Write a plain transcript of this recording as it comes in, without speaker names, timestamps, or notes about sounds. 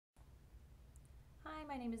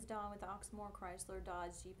my name is Dawn with Oxmoor Chrysler,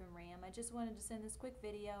 Dodge, Jeep, and Ram. I just wanted to send this quick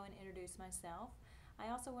video and introduce myself. I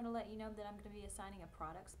also want to let you know that I'm going to be assigning a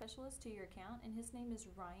product specialist to your account, and his name is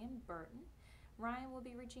Ryan Burton. Ryan will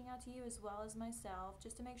be reaching out to you as well as myself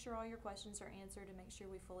just to make sure all your questions are answered and make sure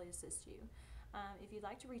we fully assist you. If you'd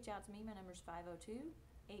like to reach out to me, my number is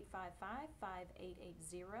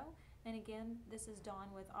 502-855-5880. And again, this is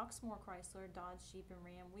Dawn with Oxmoor Chrysler, Dodge, Jeep, and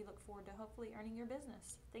Ram. We look forward to hopefully earning your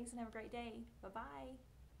business. Thanks and have a great day. Bye-bye.